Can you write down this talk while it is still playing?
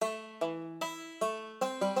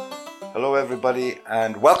Hello everybody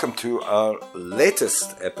and welcome to our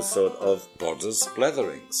latest episode of Borders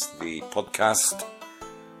Bletherings, the podcast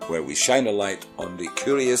where we shine a light on the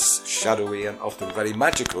curious, shadowy and often very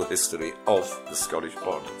magical history of the Scottish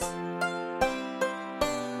Borders.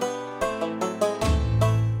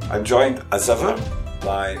 I'm joined as ever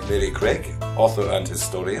by Mary Craig, author and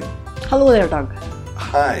historian. Hello there, Doug.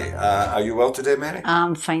 Hi, are you well today, Mary?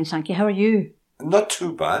 I'm fine, thank you. How are you? Not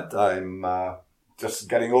too bad. I'm just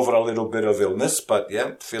getting over a little bit of illness, but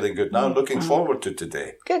yeah, feeling good now. Looking forward to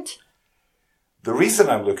today. Good. The reason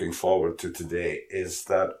I'm looking forward to today is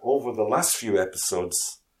that over the last few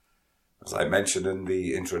episodes, as I mentioned in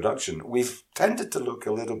the introduction, we've tended to look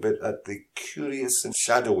a little bit at the curious and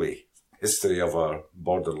shadowy history of our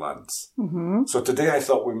borderlands. Mm-hmm. So today I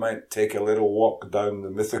thought we might take a little walk down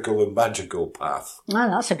the mythical and magical path. Ah,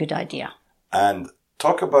 that's a good idea. And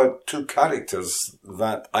talk about two characters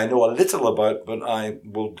that I know a little about, but I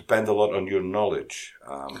will depend a lot on your knowledge.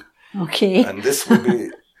 Okay. And this will be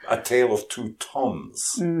a tale of two Toms.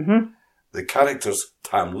 Mm-hmm. The characters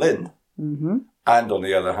Tam Lin and, on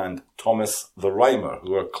the other hand, Thomas the Rhymer,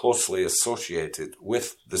 who are closely associated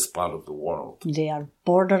with this part of the world. They are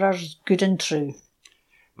borderers, good and true.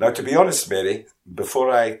 Now, to be honest, Mary, before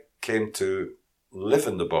I came to live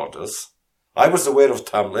in the Borders, I was aware of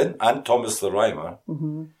Tam Lin and Thomas the Rhymer,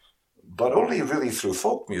 but only really through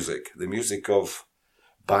folk music, the music of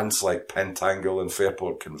bands like Pentangle and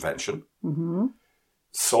Fairport Convention,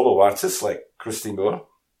 solo artists like Christy Moore,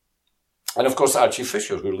 and of course Archie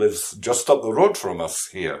Fisher, who lives just up the road from us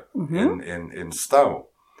here in Stow.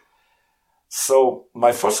 So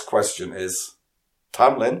my first question is,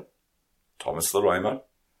 Tam Lin, Thomas the Rhymer,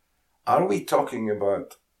 are we talking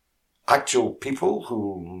about actual people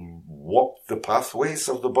who walked the pathways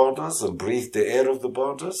of the Borders and breathed the air of the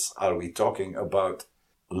Borders? Are we talking about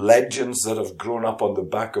legends that have grown up on the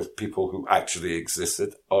back of people who actually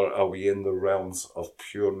existed? Or are we in the realms of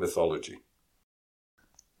pure mythology?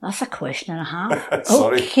 That's a question and a half.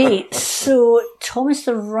 Sorry. Okay, so Thomas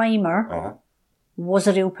the Rhymer was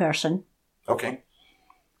a real person. Okay.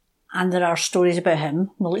 And there are stories about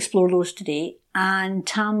him. We'll explore those today. And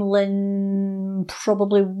Tam Lin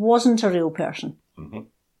probably wasn't a real person.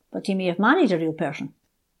 But he may have married a real person.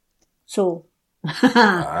 So,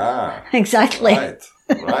 exactly. Right.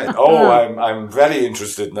 Oh, I'm very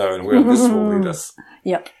interested now in where this will lead us.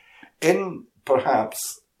 Yep. In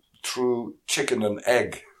perhaps true chicken and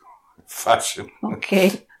egg fashion.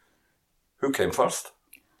 Okay. Who came first?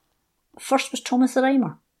 First was Thomas the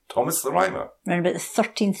Rhymer. Thomas the Rhymer. Around about the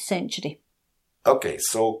 13th century. Okay,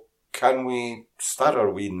 so can we start our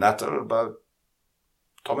wee natter about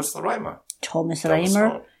Thomas the Rhymer? Thomas the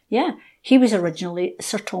Rhymer, yeah. He was originally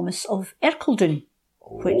Sir Thomas of Ercildown,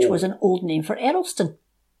 which was an old name for Earlston.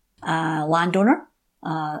 A landowner,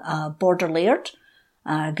 a border laird,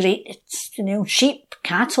 great, sheep,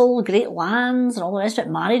 cattle, great lands and all the rest of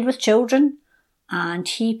it, married with children. And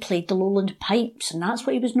he played the Lowland pipes, and that's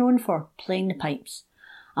what he was known for, playing the pipes.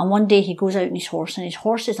 And one day he goes out on his horse, and his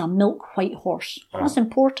horse is a milk white horse. That's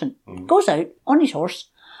important. Goes out on his horse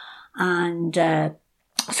and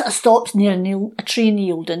sort of stops near a tree in the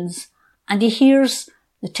Eildons, and he hears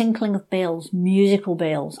the tinkling of bells, musical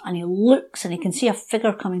bells, and he looks and he can see a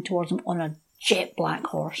figure coming towards him on a jet black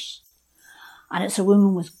horse. And it's a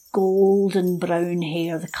woman with golden brown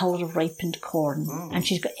hair, the colour of ripened corn. And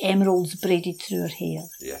she's got emeralds braided through her hair.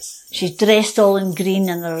 Yes. She's dressed all in green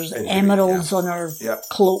and there's emeralds on her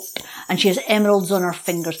cloak. And she has emeralds on her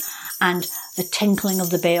fingers. And the tinkling of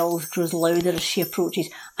the bells grows louder as she approaches.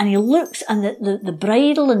 And he looks, and the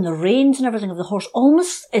bridle and the reins and everything of the horse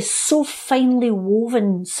almost is so finely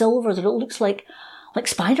woven silver that it looks like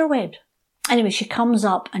spiderweb. Anyway, she comes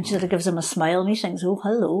up and she sort of gives him a smile and he thinks, oh,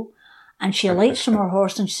 hello. And she alights from her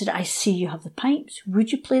horse and she said, I see you have the pipes.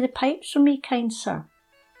 Would you play the pipes for me, kind sir?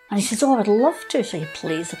 And he says, oh, I'd love to. So he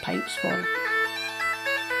plays the pipes for her.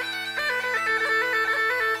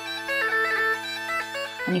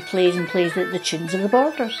 And he plays and plays the tunes of the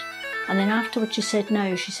Borders. And then afterwards she said,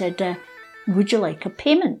 would you like a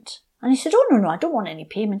payment? And he said, oh, no, I don't want any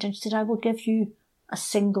payment. And she said, I will give you a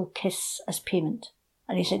single kiss as payment.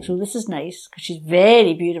 And he said, oh, this is nice, because she's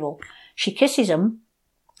very beautiful. She kisses him.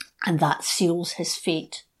 And that seals his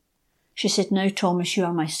fate. She said, now, Thomas, you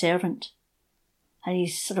are my servant. And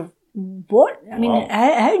he's sort of, what? I mean,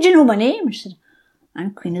 how do you know my name? She said,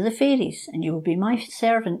 I'm Queen of the Fairies, and you will be my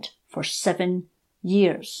servant for 7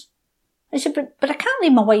 years. I said, but I can't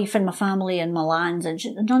leave my wife and my family and my lands. And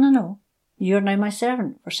she said, no. You're now my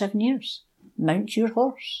servant for 7 years. Mount your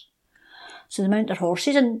horse. So they mount their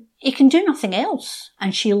horses and he can do nothing else.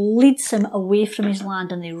 And she leads him away from his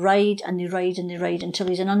land and they ride and they ride and they ride until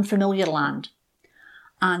he's in unfamiliar land.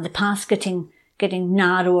 And the path's getting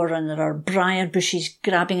narrower and there are briar bushes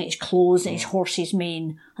grabbing at his clothes and his horse's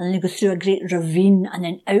mane. And then they go through a great ravine and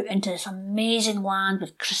then out into this amazing land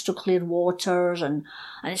with crystal clear waters and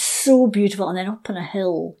it's so beautiful. And then up on a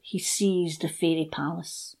hill, he sees the fairy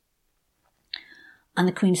palace. And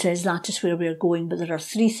the Queen says, that is where we are going, but there are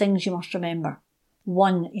 3 things you must remember.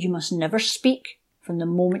 1, you must never speak from the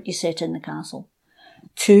moment you set in the castle.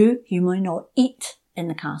 2, you may not eat in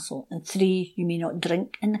the castle. And 3, you may not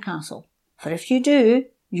drink in the castle. For if you do,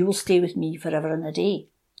 you will stay with me forever and a day.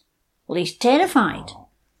 Well, he's terrified,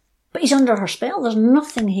 but he's under her spell. There's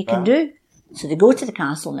nothing he can do. So they go to the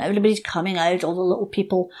castle and everybody's coming out, all the little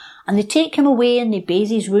people, and they take him away and they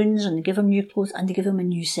bathe his wounds and they give him new clothes and they give him a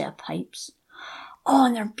new set of pipes. Oh,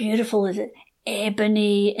 and they're beautiful. Is it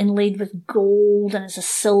ebony inlaid with gold and it's a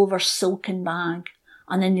silver silken bag.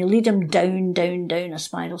 And then they lead him down a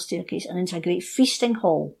spiral staircase and into a great feasting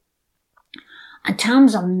hall. And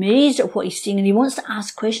Tam's amazed at what he's seeing and he wants to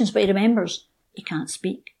ask questions, but he remembers he can't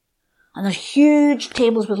speak. And there's huge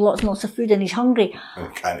tables with lots and lots of food and he's hungry,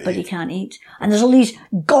 but he can't eat. And there's all these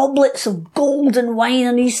goblets of golden wine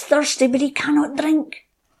and he's thirsty, but he cannot drink.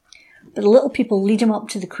 But the little people lead him up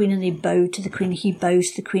to the Queen and they bow to the Queen. He bows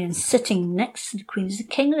to the Queen and sitting next to the Queen is the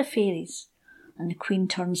King of the Fairies. And the Queen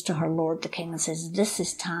turns to her Lord the King and says, this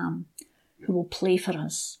is Tam, who will play for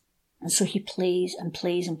us. And so he plays and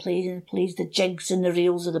plays and plays and plays the jigs and the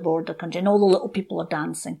reels of the border country and all the little people are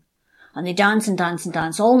dancing. And they dance and dance and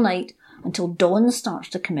dance all night until dawn starts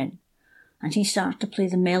to come in. And he starts to play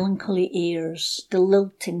the melancholy airs, the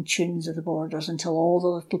lilting tunes of the borders until all the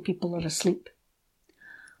little people are asleep.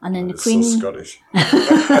 And then the Queen... so Scottish.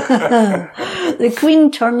 The Queen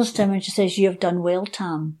turns to him and she says, you have done well,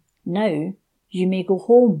 Tam. Now you may go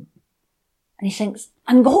home. And he thinks,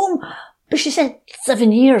 I'm go home? But she said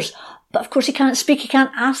 7 years. But of course he can't speak, he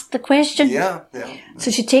can't ask the question. Yeah. So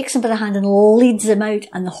she takes him by the hand and leads him out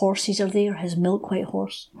and the horses are there, his milk white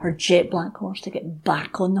horse, her jet black horse. They get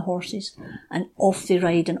back on the horses and off they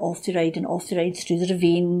ride and off they ride and off they ride through the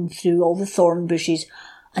ravine, through all the thorn bushes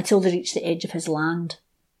until they reach the edge of his land.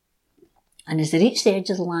 And as they reach the edge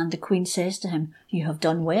of the land, the Queen says to him, you have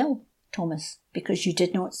done well, Thomas, because you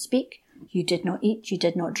did not speak, you did not eat, you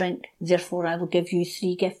did not drink. Therefore I will give you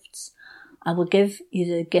 3 gifts. I will give you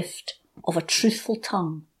the gift of a truthful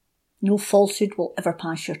tongue. No falsehood will ever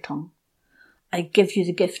pass your tongue. I give you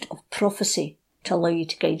the gift of prophecy to allow you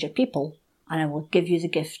to guide your people. And I will give you the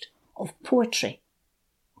gift of poetry.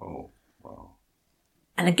 Oh, wow.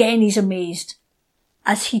 And again he's amazed.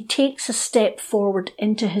 As he takes a step forward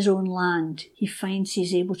into his own land, he finds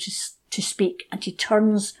he's able to speak and he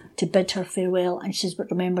turns to bid her farewell and she says, but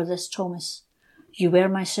remember this, Thomas, you were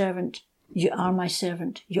my servant, you are my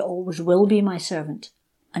servant, you always will be my servant,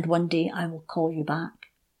 and one day I will call you back.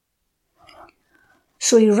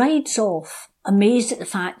 So he rides off, amazed at the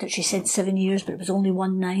fact that she said 7 years, but it was only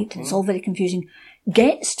one night and it's all very confusing,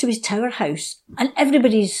 gets to his tower house and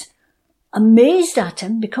everybody's amazed at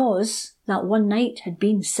him because that one night had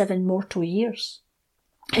been 7 mortal years.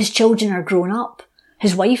 His children are grown up.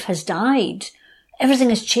 His wife has died. Everything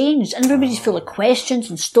has changed. And everybody's full of questions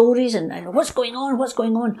and stories and what's going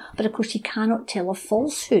on. But of course he cannot tell a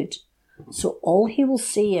falsehood. So all he will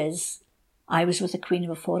say is, I was with the Queen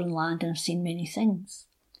of a foreign land and I've seen many things.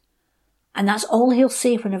 And that's all he'll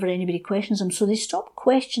say whenever anybody questions him. So they stop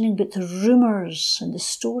questioning about the rumours and the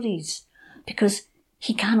stories because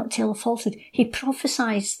he cannot tell a falsehood. He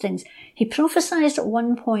prophesied things. He prophesied at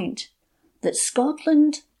one point that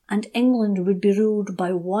Scotland and England would be ruled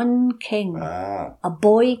by one king, a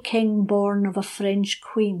boy king born of a French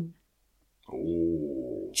queen.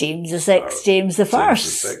 Oh. James VI, James the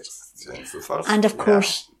First. James the First. And of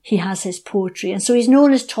course, he has his poetry. And so he's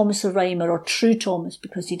known as Thomas the Rhymer or True Thomas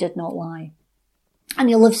because he did not lie. And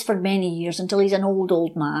he lives for many years until he's an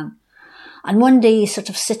old man. And one day he's sort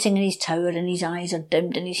of sitting in his tower and his eyes are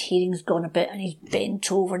dimmed and his hearing's gone a bit and he's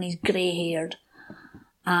bent over and he's grey-haired.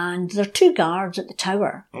 And there are 2 guards at the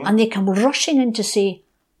tower and they come rushing in to say,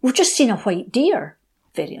 we've just seen a white deer.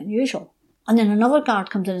 Very unusual. And then another guard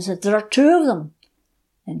comes in and says, there are 2 of them.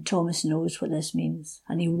 And Thomas knows what this means.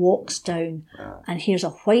 And he walks down and here's a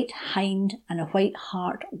white hind and a white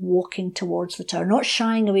hart walking towards the tower, not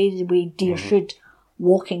shying away the way deer should,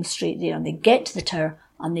 walking straight there. And they get to the tower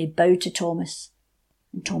and they bow to Thomas.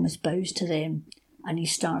 And Thomas bows to them and he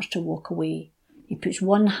starts to walk away. He puts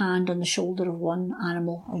one hand on the shoulder of one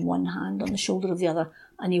animal and one hand on the shoulder of the other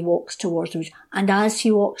and he walks towards the woods. And as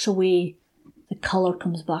he walks away, the colour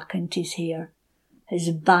comes back into his hair. his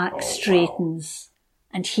back straightens,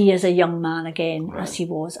 and he is a young man again, as he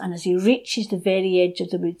was. And as he reaches the very edge of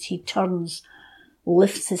the woods, he turns,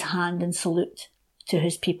 lifts his hand in salute to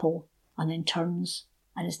his people, and then turns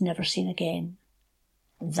and is never seen again.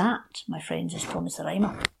 That, my friends, is Thomas the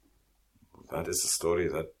Rhymer. That is a story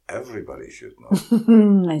that everybody should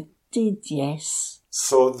know. Indeed, yes.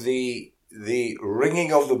 So the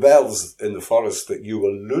ringing of the bells in the forest that you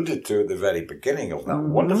alluded to at the very beginning of that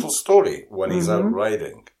wonderful story when he's out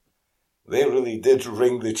riding, they really did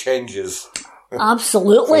ring the changes.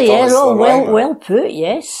 Absolutely, yes. Oh, well put,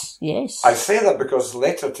 yes. I say that because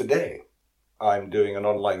later today I'm doing an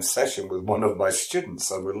online session with one of my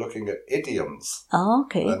students and we're looking at idioms. Oh,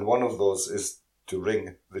 okay. And one of those is to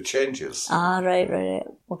ring the changes. Ah, right.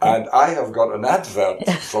 Okay. And I have got an advert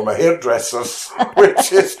from a hairdresser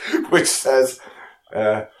which says,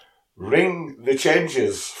 ring the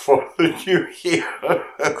changes for the new year.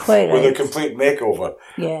 Quite right. With a complete makeover.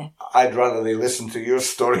 Yeah. I'd rather they listen to your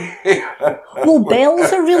story. Well,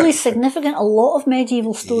 bells are really significant. A lot of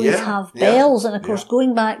medieval stories have bells. And of course,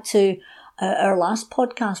 going back to our last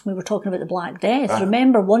podcast, we were talking about the Black Death.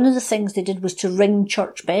 Remember, one of the things they did was to ring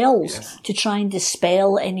church bells to try and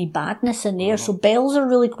dispel any badness in the air. So bells are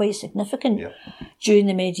really quite significant during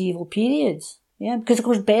the medieval periods. Yeah, because of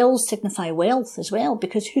course bells signify wealth as well,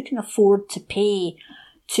 because who can afford to pay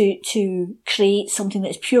to create something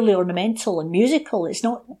that's purely ornamental and musical? It's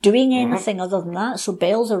not doing anything other than that. So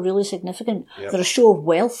bells are really significant. They're a show of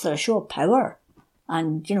wealth, they're a show of power.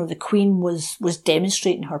 And, you know, the Queen was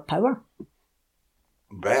demonstrating her power.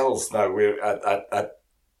 Bells, now we're at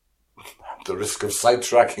the risk of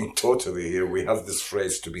sidetracking totally here, we have this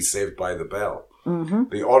phrase, to be saved by the bell.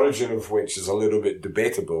 The origin of which is a little bit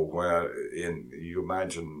debatable, where you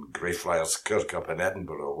imagine Greyfriars Kirk up in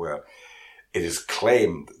Edinburgh, where it is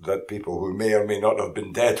claimed that people who may or may not have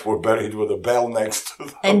been dead were buried with a bell next to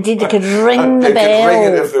them. Indeed, they could ring the bell. They could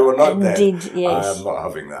ring it if they were not dead. Indeed, yes. I am not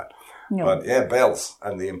having that. No. But yeah, bells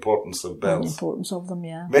and the importance of bells. And the importance of them,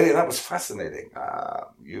 yeah. Mary, that was fascinating.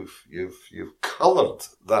 You've coloured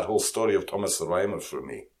that whole story of Thomas the Rhymer for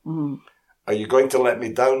me. Are you going to let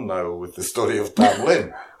me down now with the story of Tam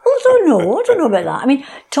Lin? I don't know about that. I mean,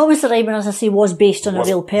 Thomas the Rhymer, as I say, was based on a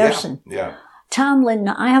real person. Yeah. Tam Lin,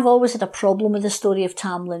 I have always had a problem with the story of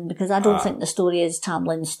Tam Lin, because I don't think the story is Tam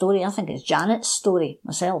Lin's story. I think it's Janet's story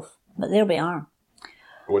myself. But there we are.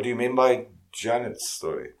 What do you mean by Janet's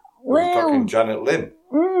story? Well, are you talking Janet Lin?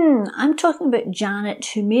 I'm talking about Janet,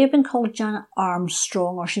 who may have been called Janet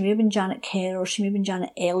Armstrong, or she may have been Janet Kerr, or she may have been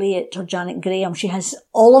Janet Elliott, or Janet Graham. She has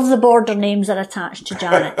all of the border names are attached to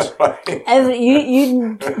Janet. Right.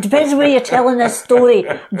 You depends on where you're telling this story.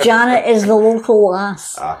 Janet is the local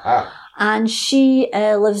lass. And she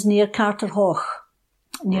lives near Carterhaugh,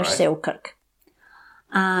 near Selkirk.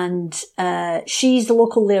 And she's the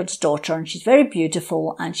local laird's daughter, and she's very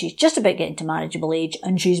beautiful, and she's just about getting to marriageable age,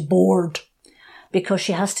 and she's bored because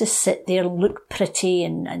she has to sit there and look pretty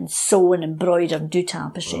and sew and embroider and do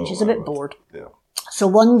tapestry, and she's a bit bored. Yeah. So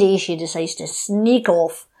one day she decides to sneak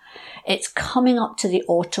off. It's coming up to the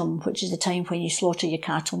autumn, which is the time when you slaughter your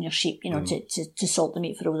cattle and your sheep, you know, to salt the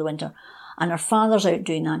meat for over the winter. And her father's out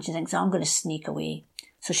doing that, and she thinks, I'm going to sneak away.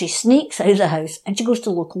 So she sneaks out of the house, and she goes to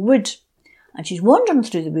the local wood. And she's wandering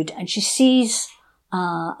through the wood, and she sees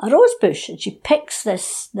a rose bush, and she picks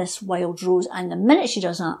this wild rose, and the minute she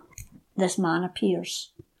does that, this man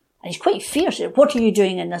appears. And he's quite fierce. What are you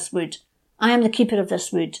doing in this wood? I am the keeper of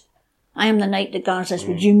this wood. I am the knight that guards this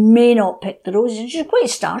wood. You may not pick the roses. And she's quite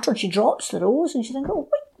startled. She drops the rose, and she thinks, oh,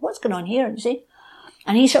 what's going on here? You see?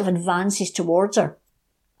 And he sort of advances towards her.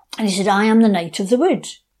 And he said, I am the knight of the wood.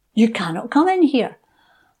 You cannot come in here.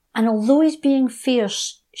 And although he's being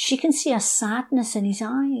fierce, she can see a sadness in his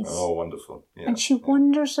eyes. Oh, wonderful. Yeah. And she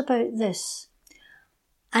wonders about this.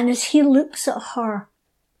 And as he looks at her,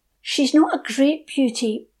 she's not a great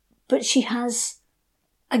beauty, but she has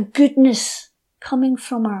a goodness coming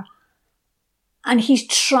from her. And he's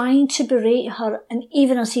trying to berate her, and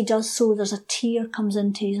even as he does so, there's a tear comes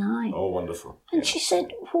into his eye. Oh, wonderful. And she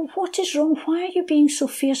said, well, what is wrong? Why are you being so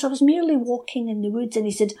fierce? I was merely walking in the woods. And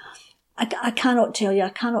he said, I cannot tell you, I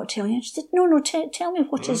cannot tell you. And she said, no, tell me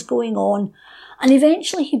what is going on. And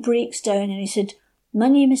eventually he breaks down and he said, my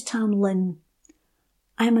name is Tam Lin.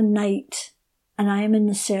 I am a knight, and I am in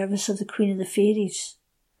the service of the Queen of the Fairies.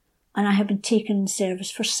 And I have been taken in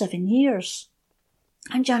service for 7 years.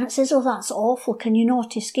 And Janet says, oh, that's awful. Can you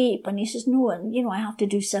not escape? And he says, no, and I have to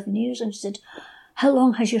do 7 years. And she said, how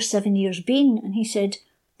long has your 7 years been? And he said,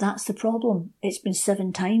 that's the problem. It's been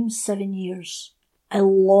 7 times 7 years. I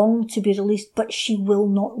long to be released, but she will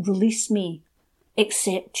not release me,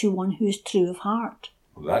 except to one who is true of heart.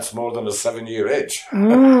 That's more than a 7-year age.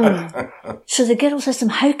 So the girl says to him,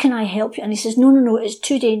 how can I help you? And he says, no, it's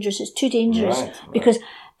too dangerous. It's too dangerous. Right. Because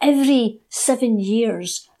every 7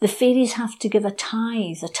 years, the fairies have to give a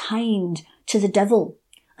tithe, a tind to the devil.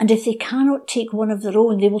 And if they cannot take one of their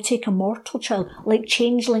own, they will take a mortal child. Like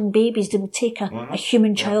changeling babies, they will take a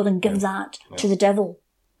human child and give that to the devil.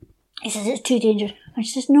 He says, it's too dangerous. And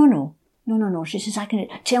she says, no. She says,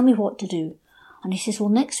 tell me what to do. And he says, well,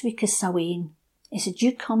 next week is Samhain. He said,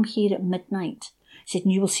 you come here at midnight. He said,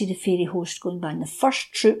 and you will see the fairy host going by. And the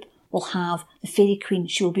first troop will have the fairy queen.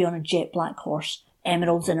 She will be on a jet black horse,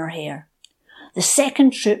 emeralds in her hair. The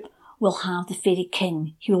second troop will have the fairy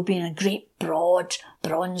king. He will be on a great broad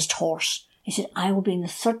bronzed horse. He said, I will be in the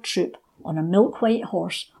third troop on a milk white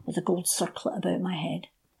horse with a gold circlet about my head.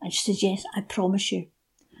 And she says, yes, I promise you.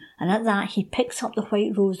 And at that, he picks up the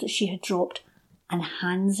white rose that she had dropped and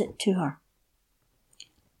hands it to her.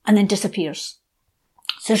 And then disappears.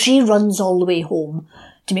 So she runs all the way home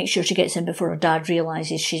to make sure she gets in before her dad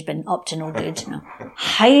realises she's been up to no good.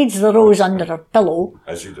 Hides the rose under her pillow.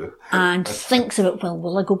 As you do. And thinks about, well,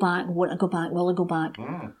 will I go back? Won't I go back? Will I go back?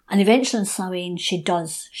 And eventually in Samhain, she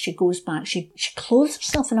does. She goes back. She clothes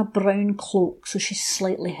herself in a brown cloak, so she's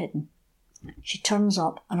slightly hidden. She turns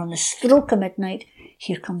up, and on the stroke of midnight,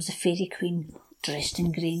 here comes the fairy queen, dressed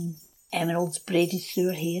in green, emeralds braided through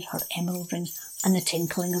her hair, her emerald rings, and the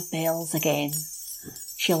tinkling of bells again.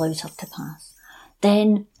 She allows her to pass.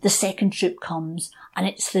 Then the second troop comes, and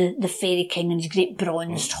it's the fairy king and his great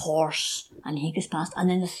bronzed horse, and he goes past. And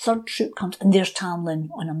then the third troop comes, and there's Tamlin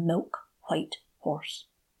on a milk white horse.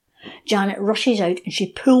 Janet rushes out, and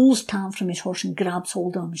she pulls Tam from his horse and grabs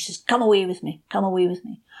hold of him. She says, come away with me, come away with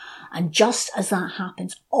me. And just as that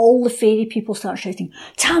happens, all the fairy people start shouting,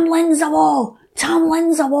 Tamlin's awa!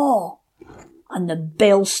 Tamlin's awa! And the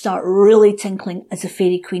bells start really tinkling as the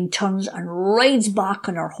fairy queen turns and rides back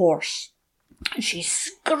on her horse. And she's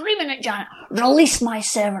screaming at Janet, release my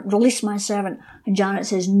servant, release my servant. And Janet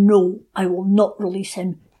says, no, I will not release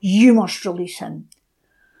him. You must release him.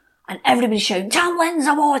 And everybody's shouting, Tamlin's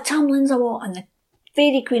awa, Tamlin's awa. And the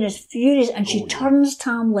fairy queen is furious, and she turns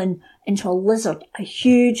Tamlin into a lizard, a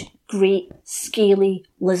huge, great, scaly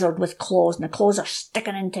lizard with claws. And the claws are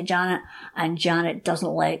sticking into Janet, and Janet doesn't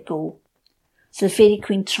let go. So the fairy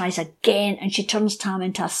queen tries again, and she turns Tam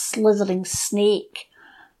into a slithering snake.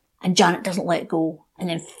 And Janet doesn't let go. And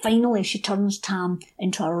then finally she turns Tam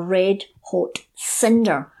into a red hot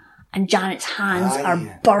cinder. And Janet's hands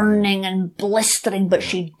are burning and blistering, but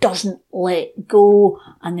she doesn't let go.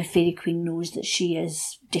 And the fairy queen knows that she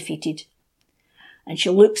is defeated. And she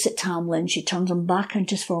looks at Tamlin, she turns him back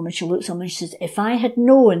into his form, and she looks at him and she says, if I had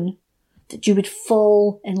known that you would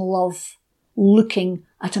fall in love looking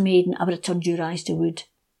at a maiden, I would have turned your eyes to wood.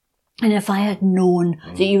 And if I had known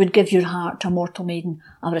that you would give your heart to a mortal maiden,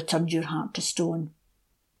 I would have turned your heart to stone.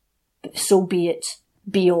 But so be it.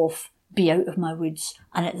 Be off. Be out of my woods.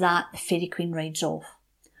 And at that, the fairy queen rides off.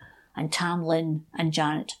 And Tamlin and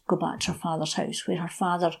Janet go back to her father's house, where her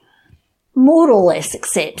father more or less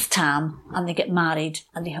accepts Tam, and they get married,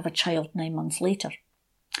 and they have a child 9 months later.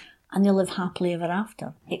 And they live happily ever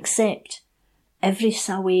after, except every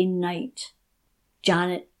Samhain night,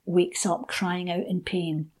 Janet wakes up crying out in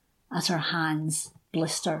pain as her hands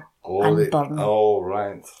blister and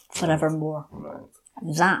burn forevermore. Right.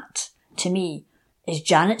 And that, to me, is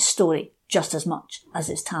Janet's story just as much as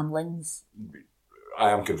it's Tamlin's.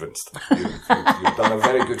 I am convinced. You've done a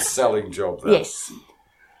very good selling job there. Yes.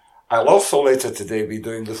 I'll also later today be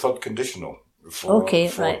doing the third conditional. For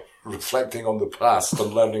reflecting on the past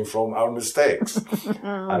and learning from our mistakes.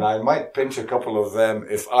 And I might pinch a couple of them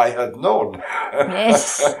if I had known.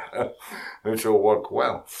 Yes. Which will work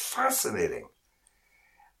well. Fascinating.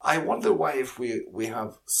 I wonder why, if we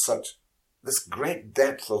have this great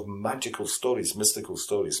depth of magical stories, mystical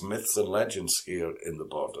stories, myths and legends here in the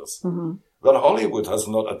Borders, that Hollywood has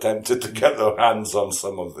not attempted to get their hands on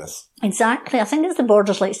some of this. Exactly. I think it's the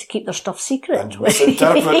Borders likes to keep their stuff secret. And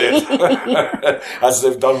misinterpret it, as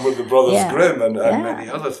they've done with the Brothers Grimm and many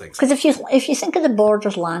other things. Because if you think of the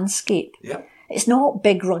Borders landscape, it's not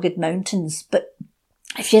big rugged mountains, but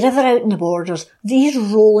if you're ever out in the Borders, these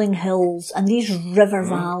rolling hills and these river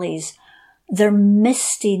valleys, they're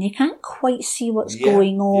misty and you can't quite see what's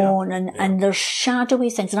going on, and there's shadowy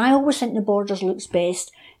things. And I always think the Borders looks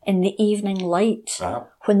best in the evening light,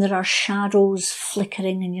 when there are shadows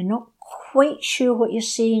flickering and you're not quite sure what you're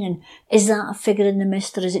seeing, and is that a figure in the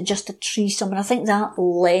mist or is it just a tree somewhere? I think that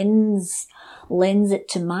lends it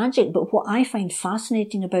to magic. But what I find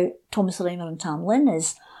fascinating about Thomas the Rhymer and Tamlin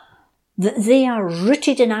is They are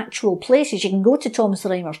rooted in actual places. You can go to Thomas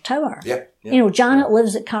Rhymer's Tower. Yeah. Janet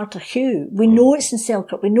lives at Carterhue. We know it's in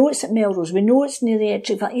Selkirk. We know it's at Melrose. We know it's near the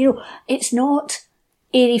Ettrick Valley. It's not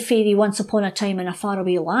airy-fairy once upon a time in a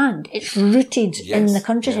faraway land. It's rooted in the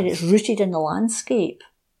countryside. It's rooted in the landscape.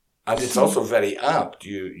 And it's also very apt.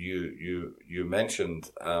 You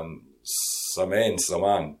mentioned Samain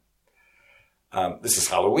Saman. This is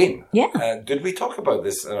Halloween. Yeah. Did we talk about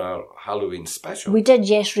this in our Halloween special? We did,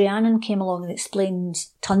 yes. Rhiannon came along and explained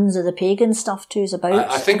tons of the pagan stuff to us about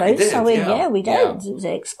I think we did. Samhain. Yeah, we did. Yeah. It was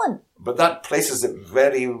excellent. But that places it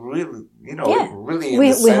really, really in the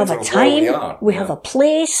we center have a of time, where we are. We have a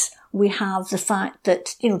place, we have the fact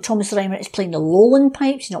that, Thomas Rhymer is playing the Lowland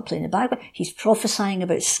pipes, he's not playing the bagpipe, he's prophesying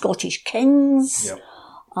about Scottish kings.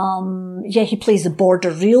 Yeah. He plays the border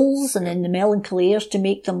reels and then the melancholy airs to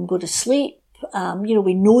make them go to sleep.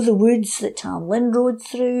 We know the woods that Tam Lin rode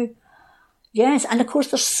through. Yes, and of course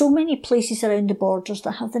there's so many places around the borders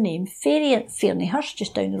that have the name Fairniehurst,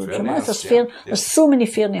 just down the road from us. There's so many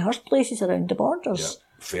Fairniehurst places around the borders.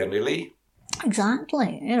 Yeah. Fairnilee.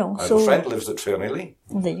 Exactly, I have a friend lives at Fairnilee.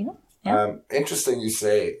 There you go. Yeah. Interesting you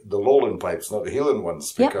say the Lowland pipes, not the Highland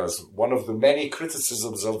ones, because one of the many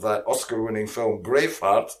criticisms of that Oscar-winning film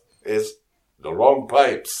Braveheart is the wrong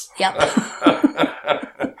pipes. Yep.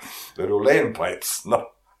 The Rowlaine pipes, not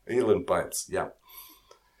Highland pipes. Yeah.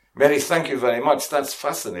 Mary, thank you very much. That's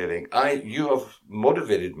fascinating. You have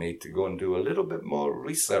motivated me to go and do a little bit more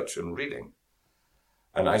research and reading.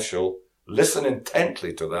 And I shall listen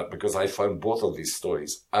intently to that because I found both of these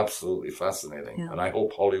stories absolutely fascinating. Yeah. And I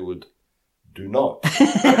hope Hollywood do not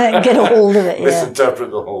get a hold of it.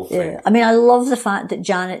 Misinterpret the whole thing. Yeah. I mean, I love the fact that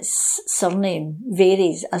Janet's surname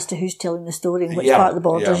varies as to who's telling the story and which part of the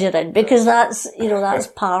borders you're in, because that's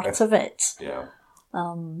part of it. Yeah.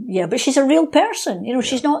 But she's a real person.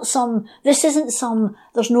 She's not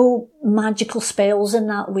there's no magical spells in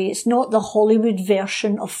that way. It's not the Hollywood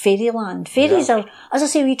version of fairyland. Fairies are, as I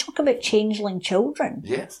say, we talk about changeling children.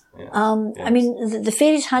 Yes. I mean, the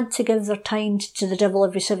fairies had to give their time to the devil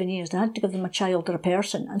every 7 years. They had to give them a child or a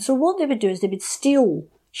person. And so what they would do is they would steal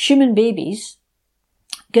human babies,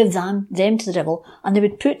 give them to the devil, and they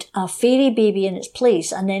would put a fairy baby in its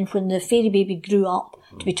place. And then when the fairy baby grew up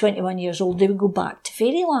to be 21 years old, they would go back to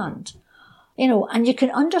fairyland. And you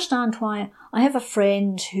can understand why. I have a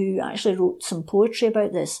friend who actually wrote some poetry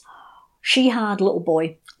about this. She had a little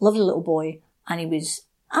boy, lovely little boy, and he was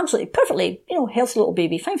absolutely perfectly, healthy little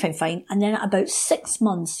baby, fine. And then at about 6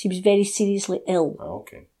 months, he was very seriously ill. Oh,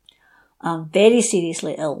 okay. Very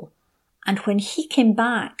seriously ill. And when he came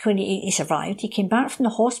back, when he survived, he came back from the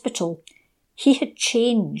hospital, he had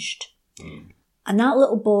changed. And that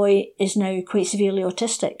little boy is now quite severely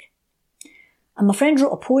autistic. And my friend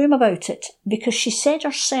wrote a poem about it because she said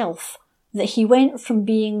herself that he went from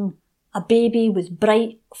being a baby with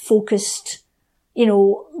bright, focused,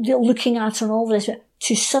 looking at her and all this,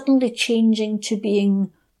 to suddenly changing to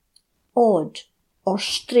being odd or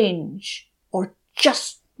strange or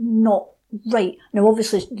just not right. Now,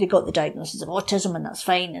 obviously, they got the diagnosis of autism and that's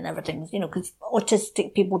fine and everything, because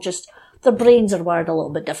autistic people their brains are wired a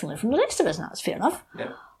little bit differently from the rest of us, and that's fair enough.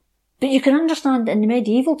 Yeah. But you can understand in the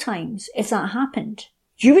medieval times, if that happened,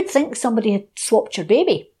 you would think somebody had swapped your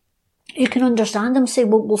baby. You can understand them say,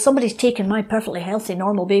 well, somebody's taken my perfectly healthy,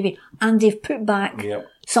 normal baby and they've put back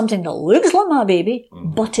something that looks like my baby,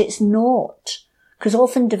 but it's not. Because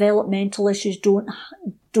often developmental issues don't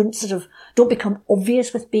become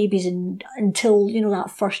obvious with babies until,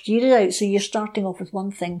 that first year is out. So you're starting off with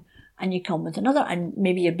one thing and you come with another, and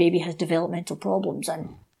maybe your baby has developmental problems,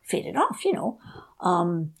 and fair enough,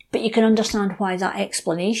 but you can understand why that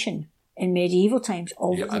explanation in medieval times.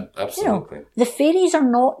 Absolutely. The fairies are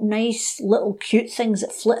not nice little cute things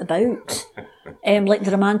that flit about, like the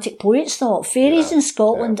Romantic poets thought. Fairies in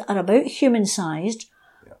Scotland are about human-sized.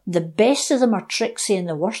 The best of them are tricksy and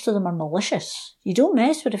the worst of them are malicious. You don't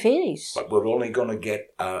mess with the fairies. But we're only going to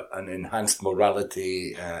get an enhanced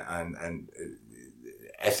morality and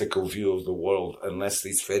ethical view of the world unless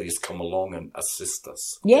these fairies come along and assist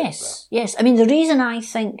us. Yes. I mean, the reason I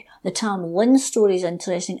think the Tam Lin story is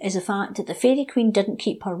interesting is the fact that the Fairy Queen didn't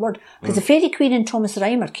keep her word. Because the Fairy Queen in Thomas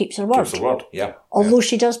Rhymer keeps her word. Keeps her word, yeah. Although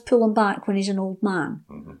she does pull him back when he's an old man.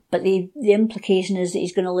 But the implication is that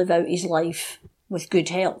he's going to live out his life with good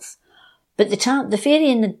health. But the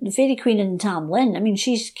Fairy Queen in Tam Lin, I mean,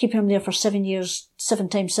 she's keeping him there for 7 years, 7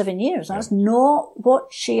 times 7 years. That's not what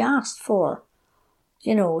she asked for.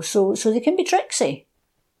 So they can be tricksy.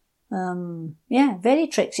 Very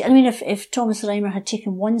tricksy. I mean, if Thomas Rhymer had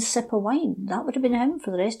taken one sip of wine, that would have been him for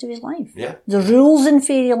the rest of his life. Yeah. The rules in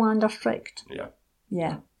Fairyland are strict. Yeah.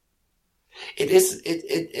 Yeah. It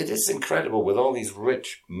is incredible with all these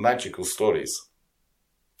rich, magical stories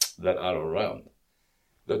that are around,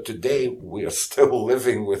 that today we are still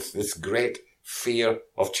living with this great fear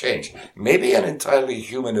of change. Maybe an entirely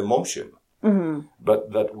human emotion,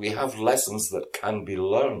 but that we have lessons that can be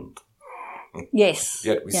learned. Yes.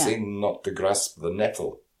 Yet we seem not to grasp the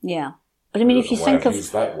nettle. Yeah. But I mean, if you think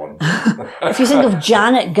of that one. if you think of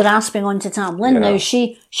Janet grasping onto Tam Lin, now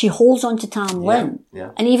she holds onto Tam Lin,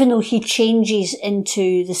 and even though he changes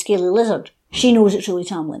into the scaly lizard, she knows it's really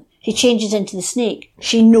Tam Lin. He changes into the snake,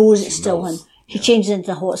 she knows it's still him. He changes into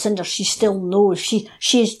the hot cinder, she still knows.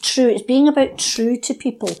 She is true. It's being about true to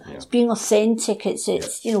people. Yeah. It's being authentic.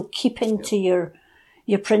 It's keeping to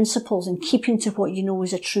your principles and keeping to what you know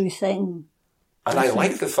is a true thing. And I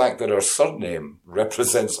like the fact that our surname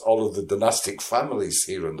represents all of the dynastic families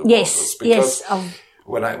here in the Borders. Because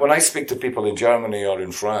when I speak to people in Germany or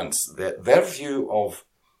in France, their view of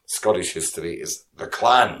Scottish history is the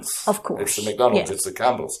clans. Of course. It's the MacDonalds, it's the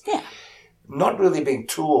Campbells. Yeah. Not really being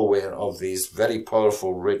too aware of these very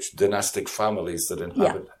powerful, rich dynastic families that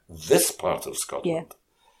inhabit this part of Scotland. Yeah.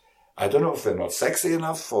 I don't know if they're not sexy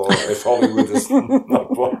enough or if Hollywood is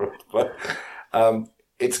not borrowed, but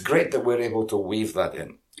it's great that we're able to weave that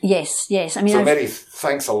in. Yes. I mean, so Mary,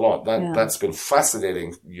 thanks a lot. That's been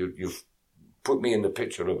fascinating. You've put me in the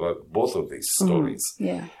picture about both of these stories.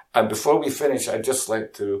 Yeah. And before we finish, I'd just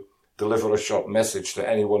like to deliver a short message to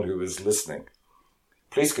anyone who is listening.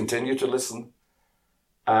 Please continue to listen.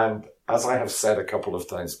 And as I have said a couple of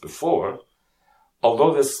times before,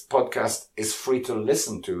 although this podcast is free to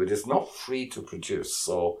listen to, it is not free to produce.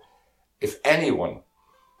 So if anyone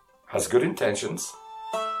has good intentions,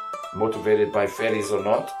 motivated by fairies or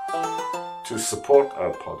not, to support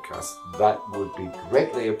our podcast, that would be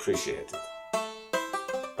greatly appreciated.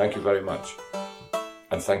 Thank you very much.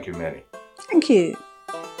 And thank you, Mary. Thank you.